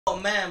Oh,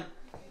 ma'am,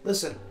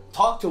 listen,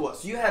 talk to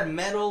us. You had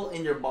metal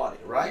in your body,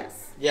 right?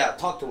 Yes. Yeah,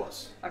 talk to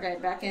us. Okay,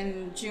 back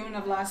in June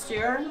of last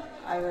year,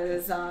 I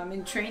was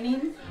in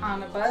training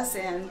on a bus,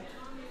 and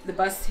the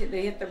bus,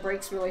 they hit the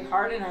brakes really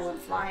hard, and I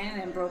went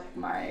flying and broke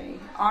my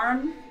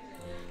arm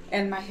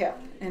and my hip.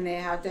 And they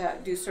had to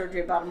do surgery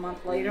about a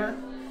month later.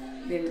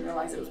 They didn't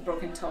realize it was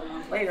broken until a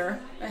month later.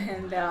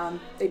 And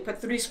they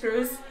put 3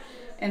 screws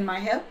in my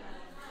hip,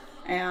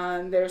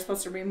 and they're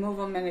supposed to remove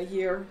them in a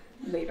year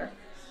later.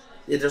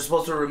 Yeah, they're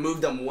supposed to remove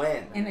them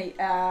when? In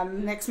a,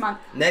 next month.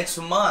 Next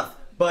month.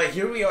 But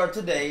here we are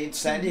today in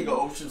San Diego,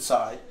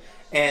 Oceanside,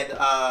 and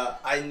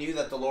I knew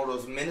that the Lord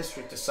was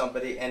ministering to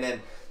somebody, and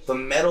then the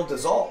metal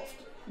dissolved.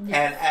 Yes.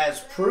 And as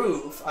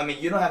proof, I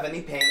mean, you don't have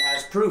any pain.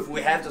 As proof,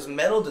 we have this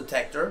metal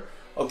detector.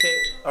 Okay,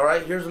 all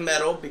right, here's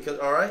metal, because,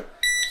 all right,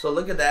 so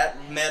look at that,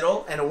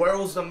 metal, and where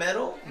was the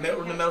metal? The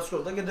metal screw,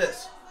 look at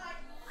this.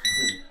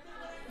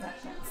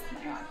 That's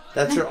my arm.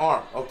 That's your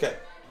arm, okay.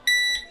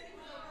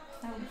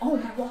 Oh,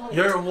 my wallet.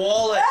 Your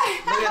wallet,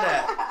 look at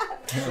that.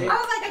 See? I was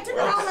like, I took it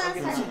all last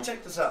Okay, time. so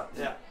check this out,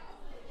 yeah.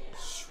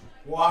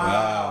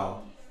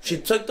 Wow. She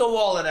took the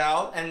wallet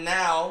out, and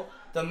now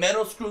the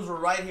metal screws were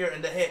right here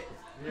in the hip.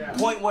 Yeah.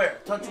 Point where?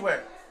 Touch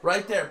where?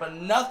 Right there, but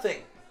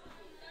nothing.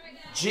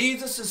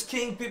 Jesus is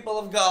king, people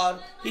of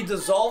God. He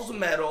dissolves the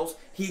metals.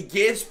 He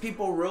gives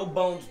people real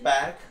bones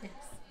back.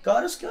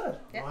 God is good.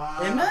 Wow.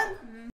 Amen.